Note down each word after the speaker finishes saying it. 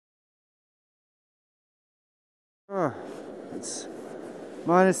Oh, it's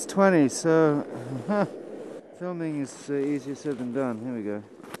minus 20, so filming is easier said than done. Here we go.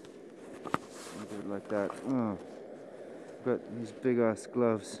 I'll do it like that. Oh, got these big ass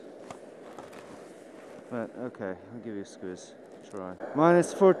gloves. But okay, I'll give you a squeeze. Try.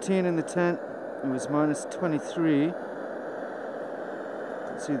 Minus 14 in the tent. It was minus 23.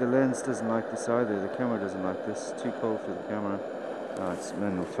 See, the lens doesn't like this either. The camera doesn't like this. It's too cold for the camera. Oh, it's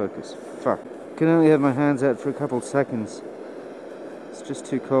manual focus. Fuck. I can only have my hands out for a couple seconds. It's just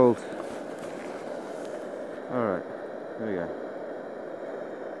too cold. Alright, here we go.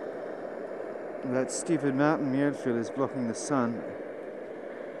 That stupid mountain Mjølfjell is blocking the sun,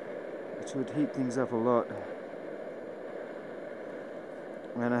 which would heat things up a lot.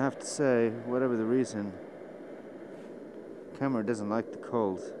 And I have to say, whatever the reason, the camera doesn't like the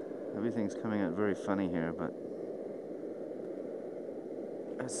cold. Everything's coming out very funny here, but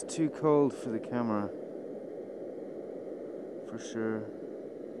it's too cold for the camera, for sure.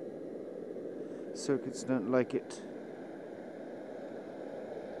 Circuits don't like it.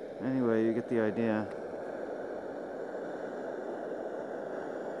 Anyway, you get the idea.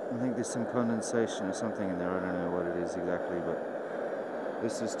 I think there's some condensation or something in there. I don't know what it is exactly, but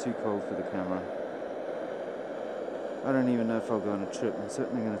this is too cold for the camera. I don't even know if I'll go on a trip. I'm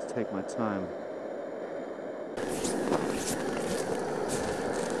certainly going to take my time.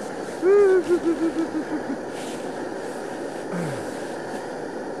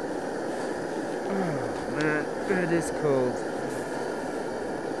 Oh man, it is cold.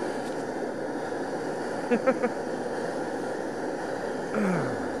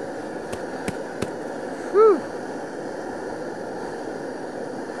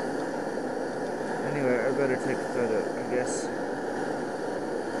 Anyway, I better take a photo, I guess.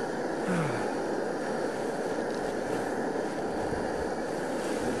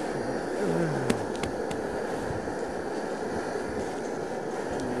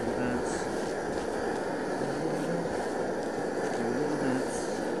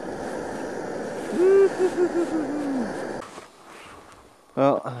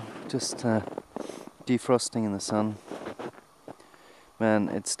 Well, just defrosting in the sun. Man,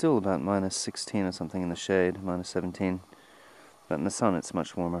 it's still about minus 16 or something in the shade, minus 17. But in the sun it's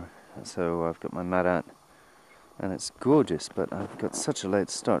much warmer. So I've got my mat out and it's gorgeous, but I've got such a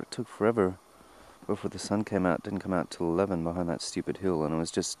late start. It took forever before the sun came out. It didn't come out till 11 behind that stupid hill, and it was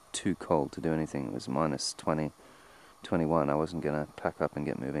just too cold to do anything. It was minus 20, 21. I wasn't going to pack up and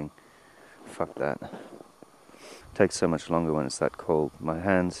get moving. Fuck that. It takes so much longer when it's that cold. My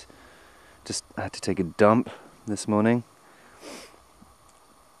hands, just I had to take a dump this morning,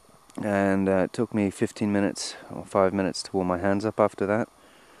 and it took me 15 minutes or 5 minutes to warm my hands up after that.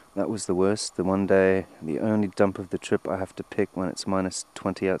 That was the worst. The one day, the only dump of the trip I have to pick when it's minus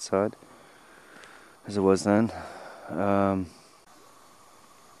 20 outside, as it was then.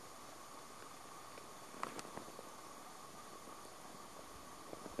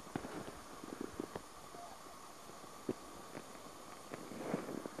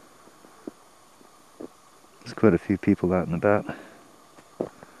 There's quite a few people out and about.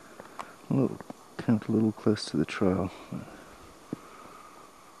 Camped a little close to the trail.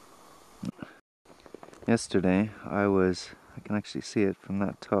 Yesterday I can actually see it from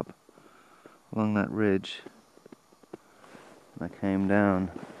that top, along that ridge. I came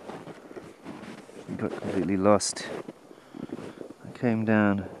down and got completely lost. I came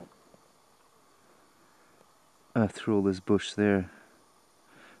down through all this bush there.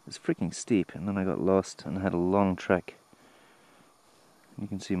 It's freaking steep, and then I got lost and had a long trek. You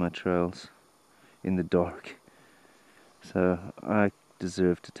can see my trails in the dark. So I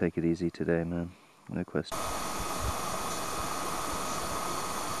deserve to take it easy today, man. No question.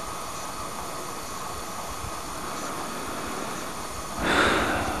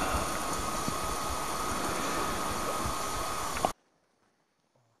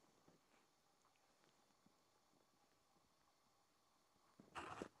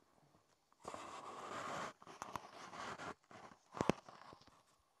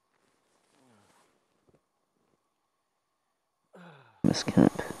 This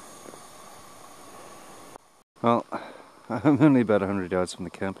camp. Well, I'm only about 100 yards from the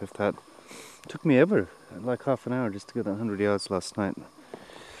camp, if that. It took me ever, like half an hour just to get that 100 yards last night.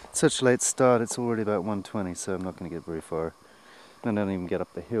 Such a late start, it's already about 1:20, so I'm not going to get very far. I don't even get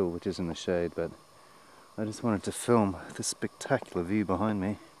up the hill, which is in the shade, but I just wanted to film this spectacular view behind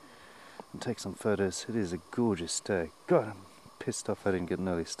me and take some photos. It is a gorgeous day. God, I'm pissed off I didn't get an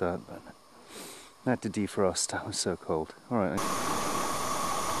early start, but I had to defrost. I was so cold. Alright.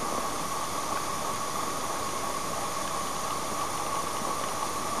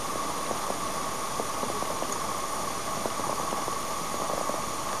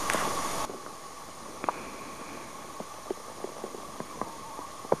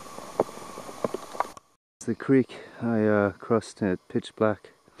 the creek I crossed at pitch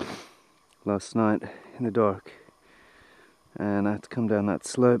black last night in the dark, and I had to come down that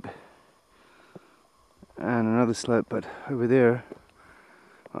slope and another slope, but over there,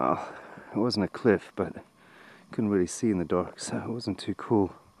 well, it wasn't a cliff, but couldn't really see in the dark, so it wasn't too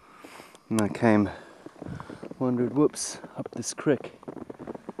cool. And I wandered, whoops, up this creek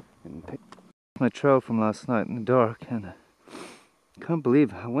and picked my trail from last night in the dark, and I can't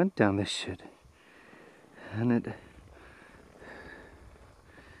believe I went down this shit. And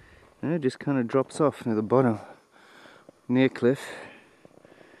it just kind of drops off near the bottom, near cliff.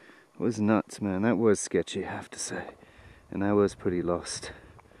 It was nuts, man. That was sketchy, I have to say, and I was pretty lost.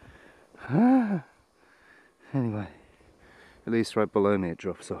 Anyway, at least right below me it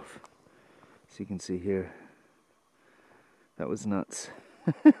drops off, so you can see here. That was nuts.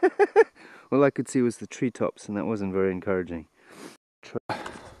 All I could see was the treetops, and that wasn't very encouraging.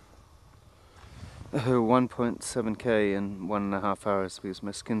 1.7k in 1.5 hours because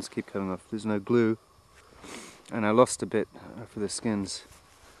my skins keep coming off. There's no glue, and I lost a bit for the skins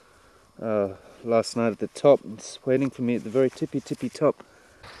last night at the top. It's waiting for me at the very tippy top.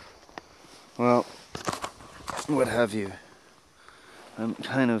 Well, what have you. I'm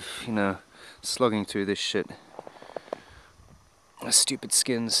kind of, slogging through this shit. Stupid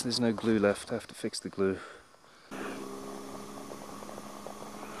skins, there's no glue left. I have to fix the glue.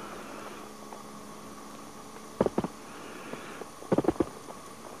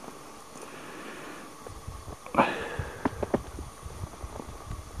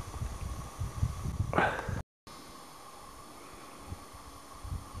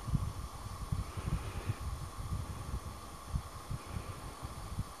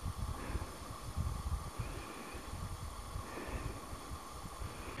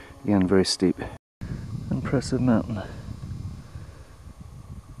 Again, very steep. Impressive mountain.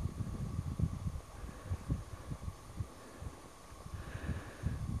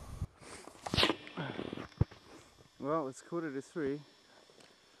 Well, it's 2:45,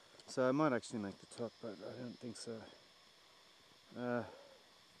 so I might actually make the top, but I don't think so.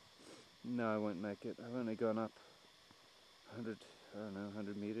 No, I won't make it. I've only gone up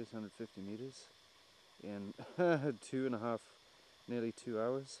 100 meters, 150 meters in 2.5, nearly 2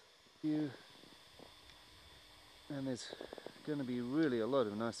 hours. And there's going to be really a lot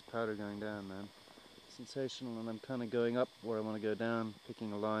of nice powder going down, man. Sensational, and I'm kind of going up where I want to go down,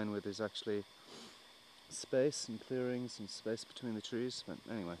 picking a line where there's actually space and clearings and space between the trees, but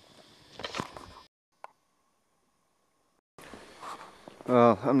anyway.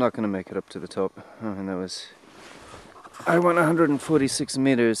 Well, I'm not going to make it up to the top. I mean, I went 146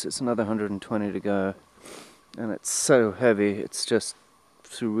 meters, it's another 120 to go, and it's so heavy, it's just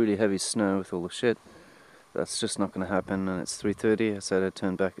through really heavy snow with all the shit. That's just not going to happen, and it's 3:30. I said I'd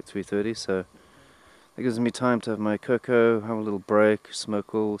turn back at 3:30, so that gives me time to have my cocoa, have a little break,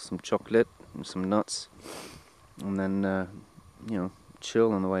 smoke some chocolate and some nuts, and then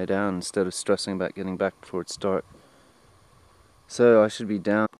chill on the way down instead of stressing about getting back before it's dark. So I should be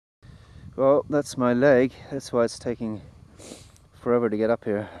down. Well, that's my leg. That's why it's taking forever to get up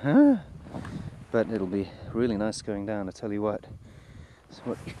here. But it'll be really nice going down, I tell you what. It's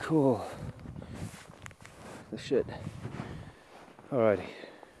what you call the shit. Alrighty.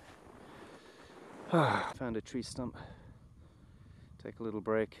 Found a tree stump. Take a little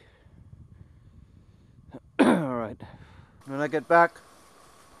break. Alright. When I get back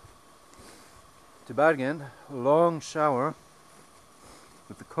to bed again, a long shower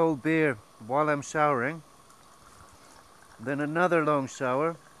with the cold beer while I'm showering. Then another long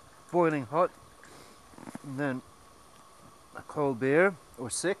shower, boiling hot. And then a cold beer, or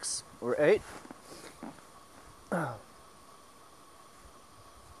 6, or 8.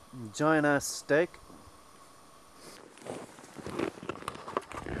 Giant ass steak.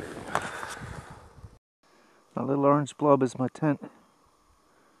 A little orange blob is my tent.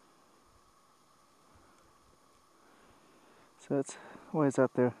 So it's ways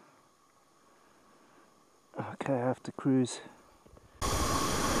out there. Okay, I have to cruise.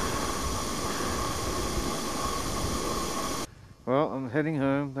 Well, I'm heading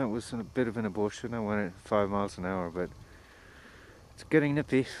home. That was a bit of an abortion. I went at 5 miles an hour, but it's getting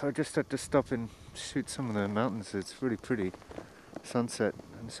nippy. I just had to stop and shoot some of the mountains. It's really pretty. Sunset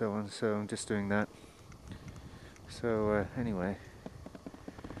and so on, so I'm just doing that. So anyway,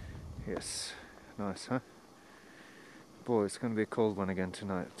 yes, nice, huh? Boy, it's going to be a cold one again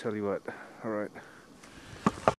tonight, tell you what. Alright.